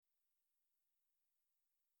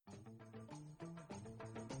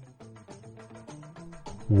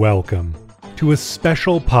Welcome to a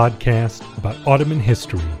special podcast about Ottoman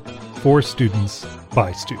history for students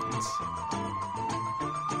by students.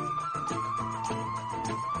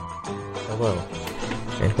 Hello,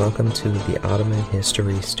 and welcome to the Ottoman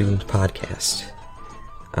History Student Podcast.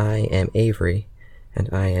 I am Avery, and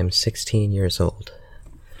I am 16 years old.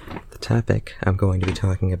 The topic I'm going to be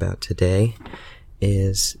talking about today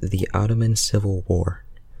is the Ottoman Civil War,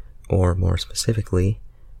 or more specifically,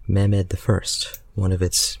 Mehmed I, one of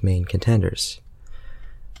its main contenders.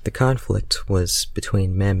 The conflict was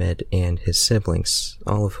between Mehmed and his siblings,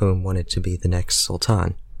 all of whom wanted to be the next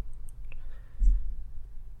sultan.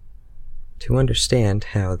 To understand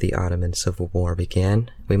how the Ottoman Civil War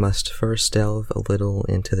began, we must first delve a little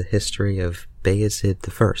into the history of Bayezid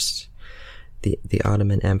I, the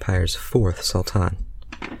Ottoman Empire's fourth sultan.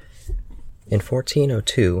 In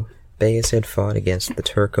 1402, Bayezid fought against the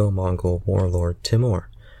Turco-Mongol warlord Timur,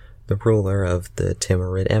 the ruler of the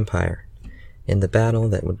Timurid Empire, in the battle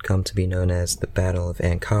that would come to be known as the Battle of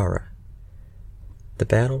Ankara. The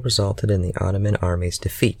battle resulted in the Ottoman army's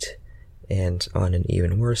defeat, and on an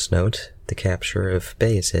even worse note, the capture of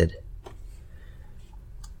Bayezid.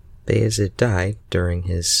 Bayezid died during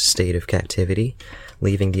his state of captivity,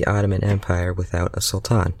 leaving the Ottoman Empire without a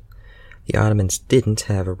sultan. The Ottomans didn't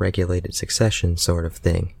have a regulated succession sort of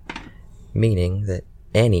thing, meaning that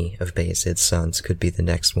any of Bayezid's sons could be the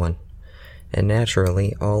next one, and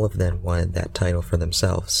naturally all of them wanted that title for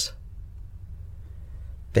themselves.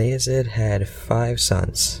 Bayezid had 5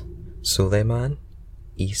 sons: Suleiman,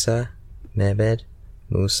 Isa, Mehmed,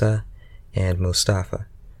 Musa, and Mustafa.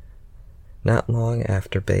 Not long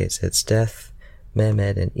after Bayezid's death,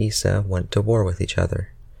 Mehmed and Isa went to war with each other.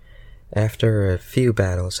 After a few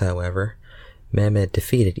battles, however, Mehmed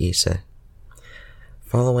defeated Isa.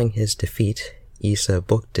 Following his defeat, Isa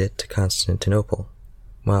booked it to Constantinople,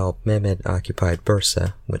 while Mehmed occupied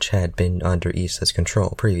Bursa, which had been under Isa's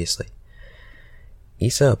control previously.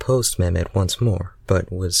 Isa opposed Mehmed once more,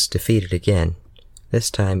 but was defeated again. This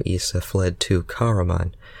time Isa fled to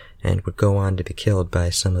Karaman, and would go on to be killed by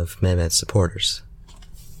some of Mehmed's supporters.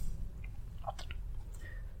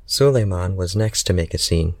 Suleiman was next to make a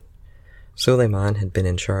scene. Suleiman had been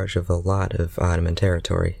in charge of a lot of Ottoman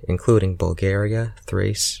territory, including Bulgaria,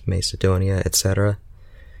 Thrace, Macedonia, etc.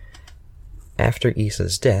 After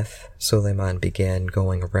Isa's death, Suleiman began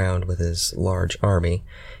going around with his large army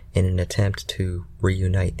in an attempt to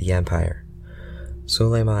reunite the empire.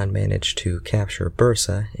 Suleiman managed to capture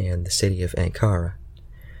Bursa and the city of Ankara.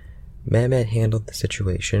 Mehmed handled the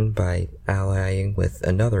situation by allying with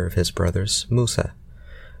another of his brothers, Musa.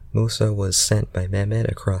 Musa was sent by Mehmed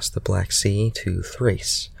across the Black Sea to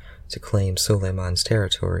Thrace to claim Suleiman's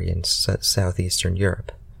territory in southeastern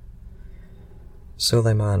Europe.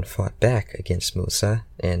 Suleiman fought back against Musa,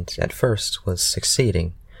 and at first was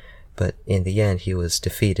succeeding, but in the end he was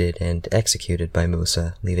defeated and executed by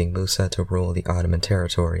Musa, leaving Musa to rule the Ottoman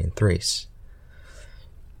territory in Thrace.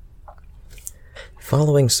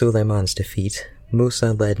 Following Suleiman's defeat,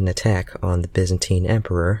 Musa led an attack on the Byzantine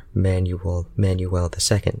emperor, Manuel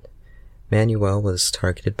II. Manuel was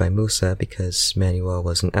targeted by Musa because Manuel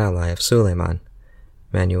was an ally of Suleiman.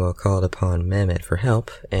 Manuel called upon Mehmed for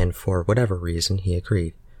help, and for whatever reason he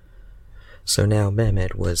agreed. So now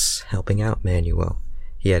Mehmed was helping out Manuel.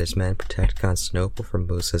 He had his men protect Constantinople from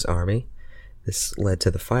Musa's army. This led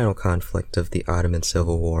to the final conflict of the Ottoman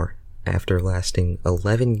Civil War. After lasting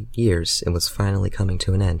 11 years, it was finally coming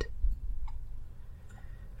to an end.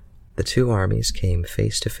 The two armies came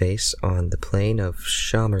face to face on the plain of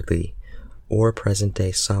Shamirli, or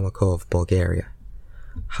present-day Samokov, Bulgaria.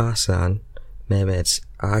 Hassan, Mehmed's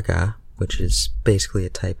Aga, which is basically a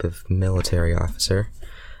type of military officer,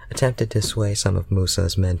 attempted to sway some of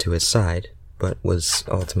Musa's men to his side, but was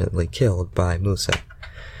ultimately killed by Musa.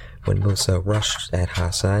 When Musa rushed at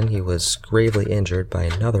Hassan, he was gravely injured by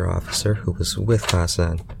another officer who was with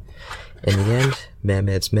Hassan. In the end,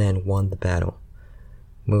 Mehmed's men won the battle.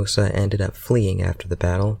 Musa ended up fleeing after the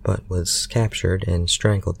battle, but was captured and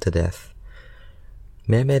strangled to death.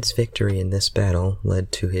 Mehmed's victory in this battle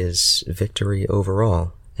led to his victory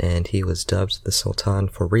overall, and he was dubbed the Sultan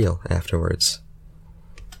for real afterwards.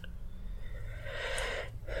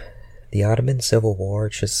 The Ottoman Civil War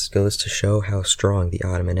just goes to show how strong the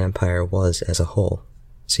Ottoman Empire was as a whole,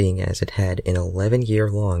 seeing as it had an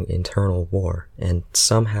 11-year-long internal war and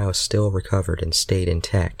somehow still recovered and stayed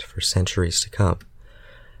intact for centuries to come.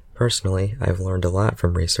 Personally, I've learned a lot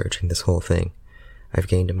from researching this whole thing. I've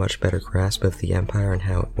gained a much better grasp of the empire and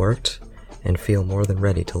how it worked, and feel more than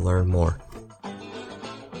ready to learn more.